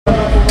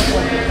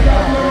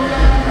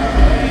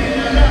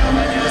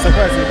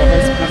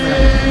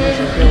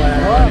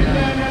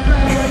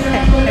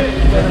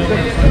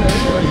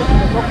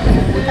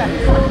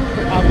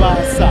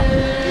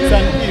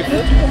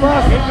For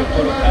the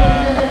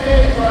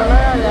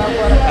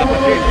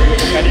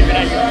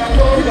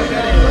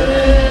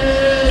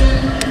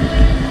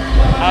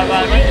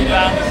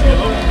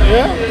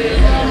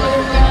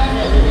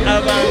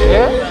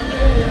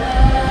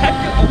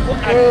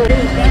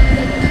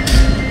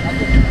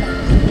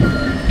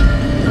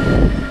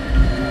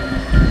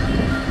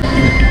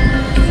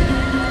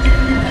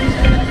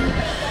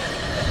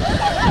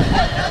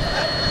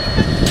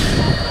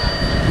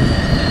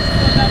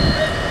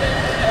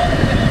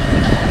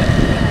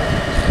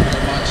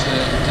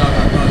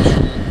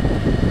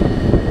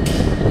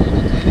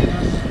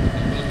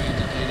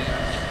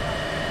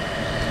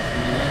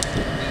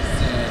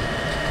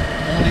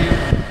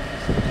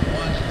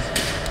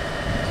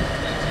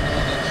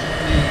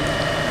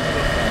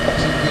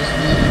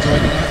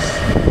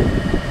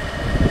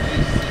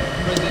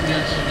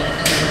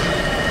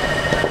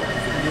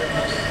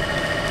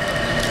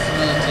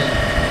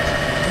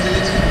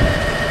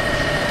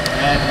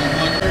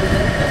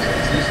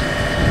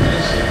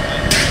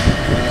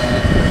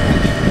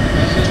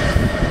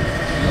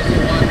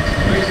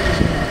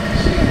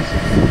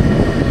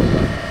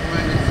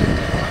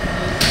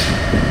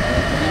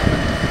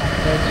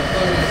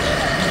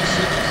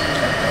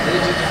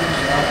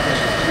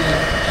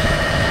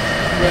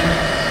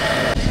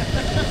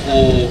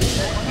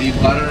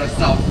Mbarara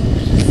South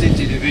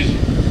City Division,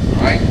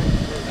 right?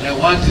 And I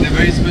want in a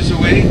very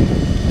special way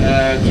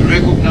to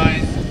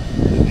recognize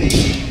the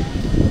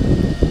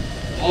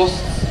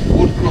hosts,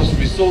 Wood Cross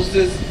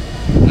Resources,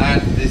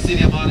 and the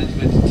senior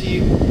management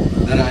team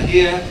that are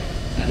here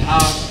and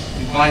have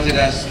invited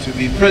us to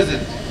be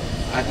present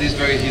at this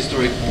very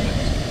historic moment.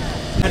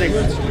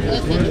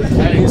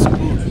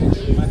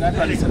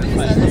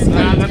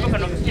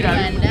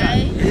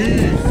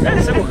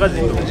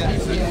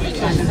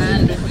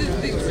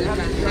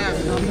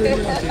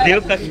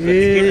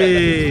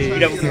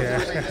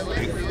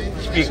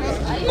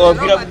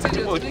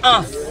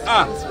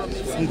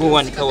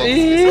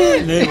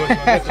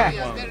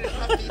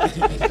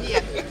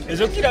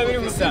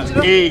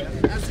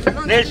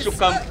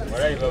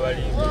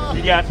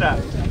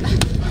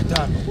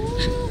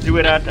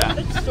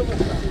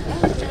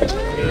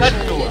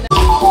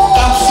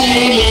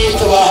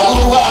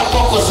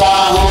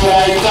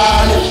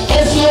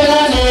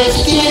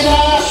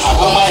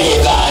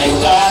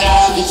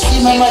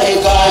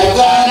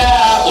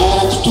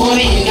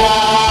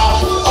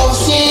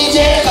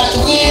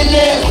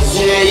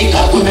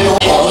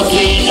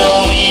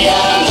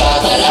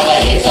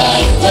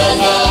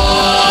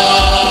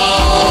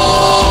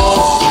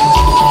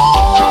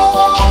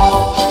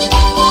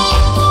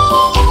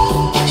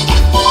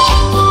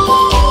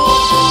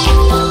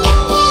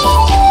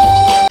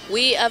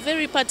 We are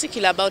very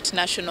particular about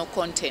national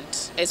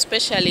content,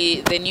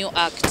 especially the new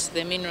act,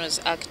 the Minerals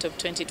Act of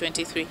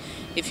 2023.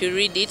 If you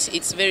read it,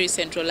 it's very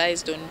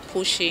centralized on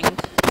pushing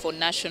for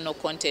national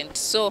content.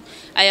 So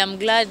I am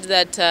glad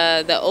that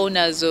the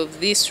owners of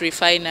this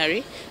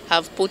refinery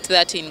have put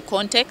that in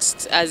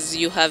context. As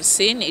you have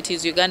seen, it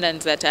is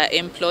Ugandans that are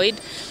employed.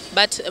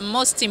 But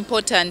most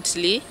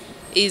importantly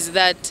is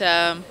that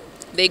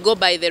they go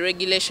by the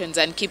regulations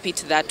and keep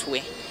it that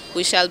way.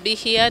 We shall be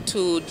here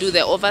to do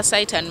the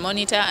oversight and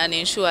monitor and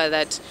ensure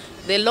that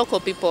the local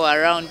people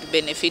around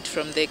benefit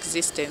from the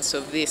existence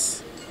of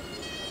this.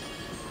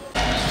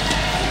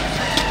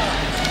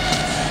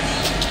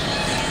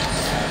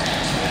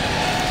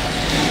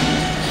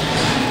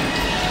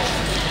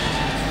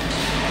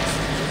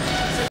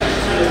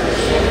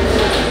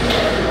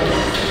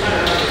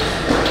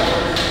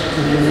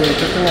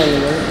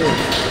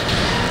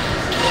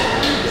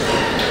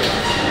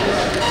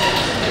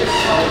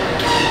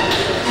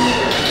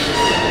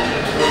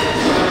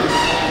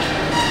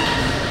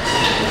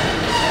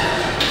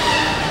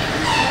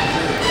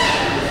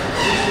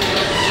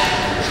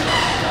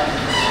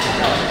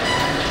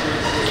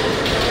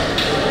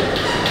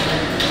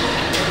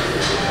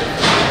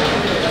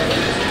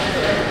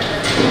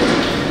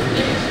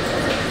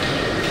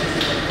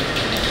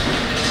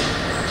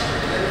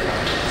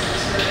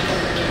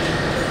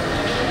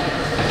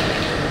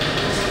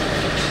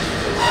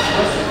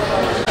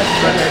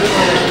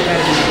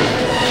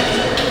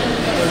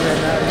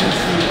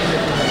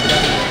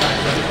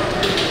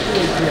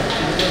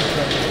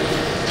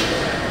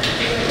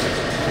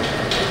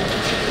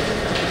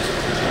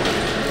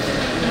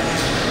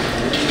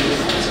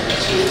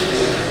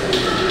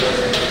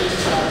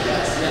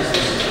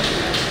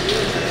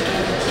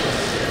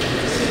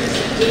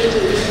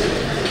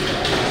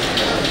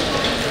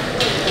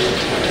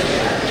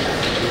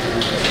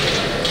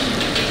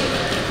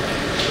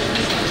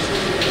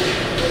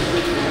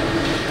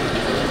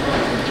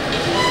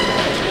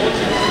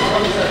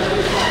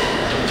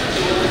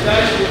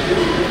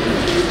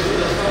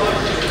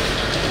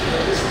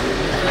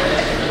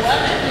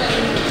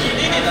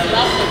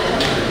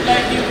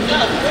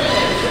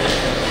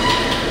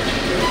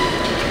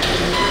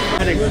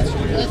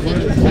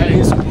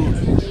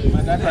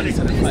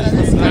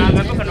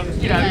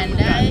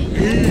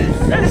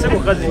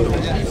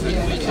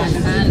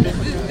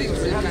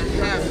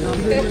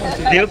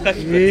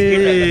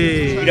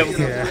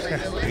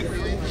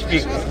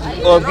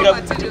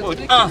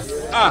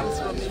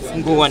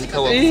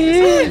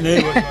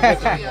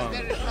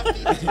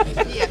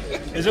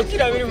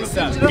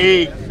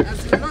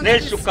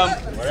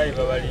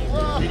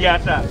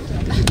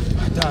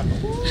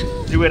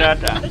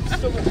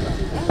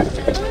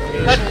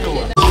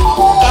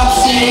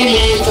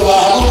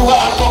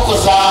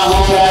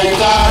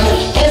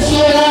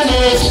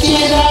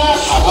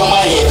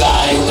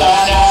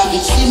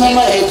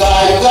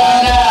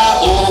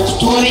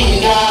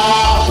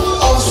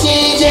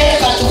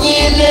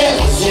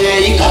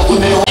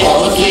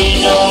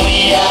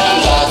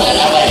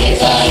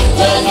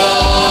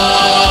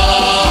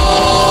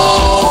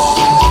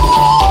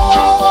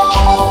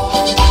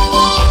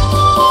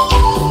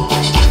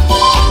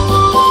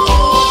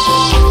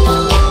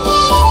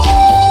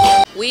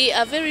 We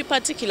are very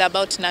particular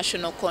about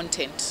national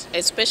content,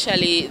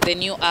 especially the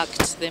new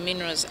act, the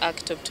Minerals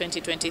Act of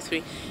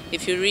 2023.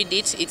 If you read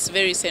it, it's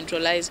very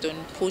centralized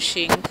on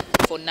pushing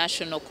for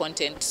national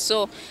content.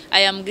 So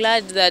I am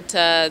glad that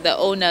the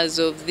owners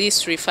of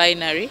this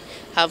refinery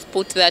have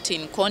put that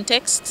in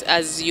context.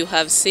 As you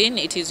have seen,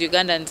 it is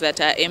Ugandans that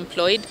are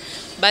employed.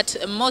 But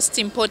most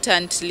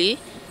importantly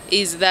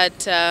is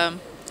that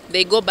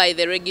they go by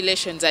the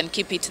regulations and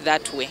keep it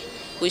that way.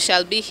 We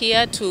shall be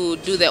here to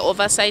do the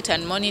oversight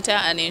and monitor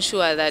and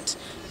ensure that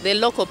the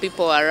local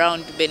people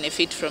around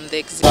benefit from the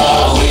exhibit.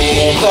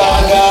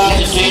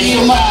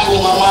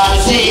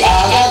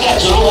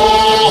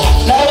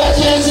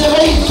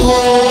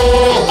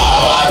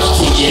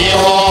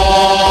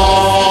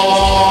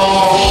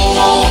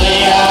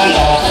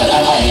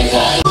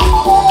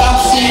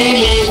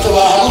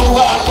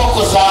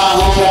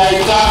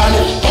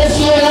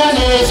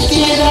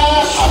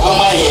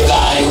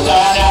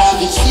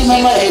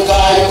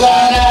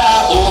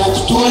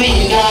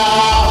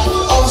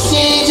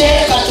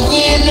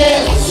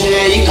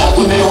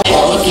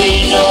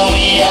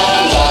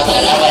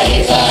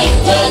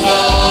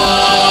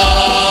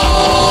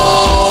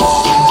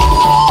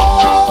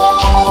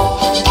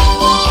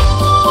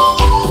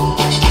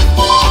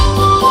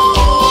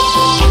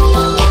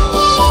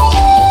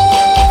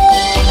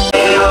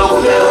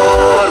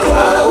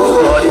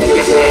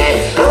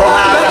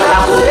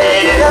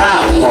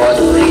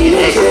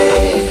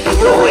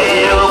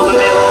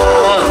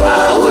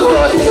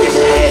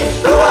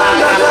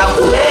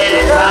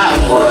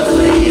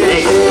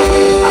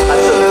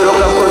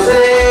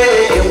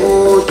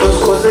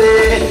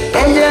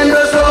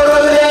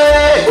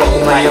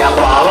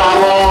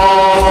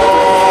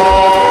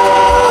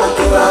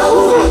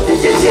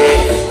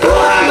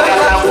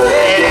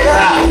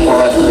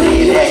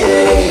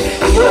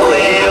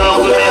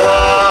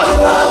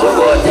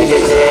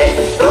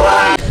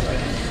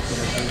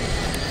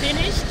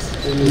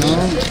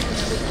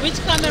 Which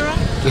camera?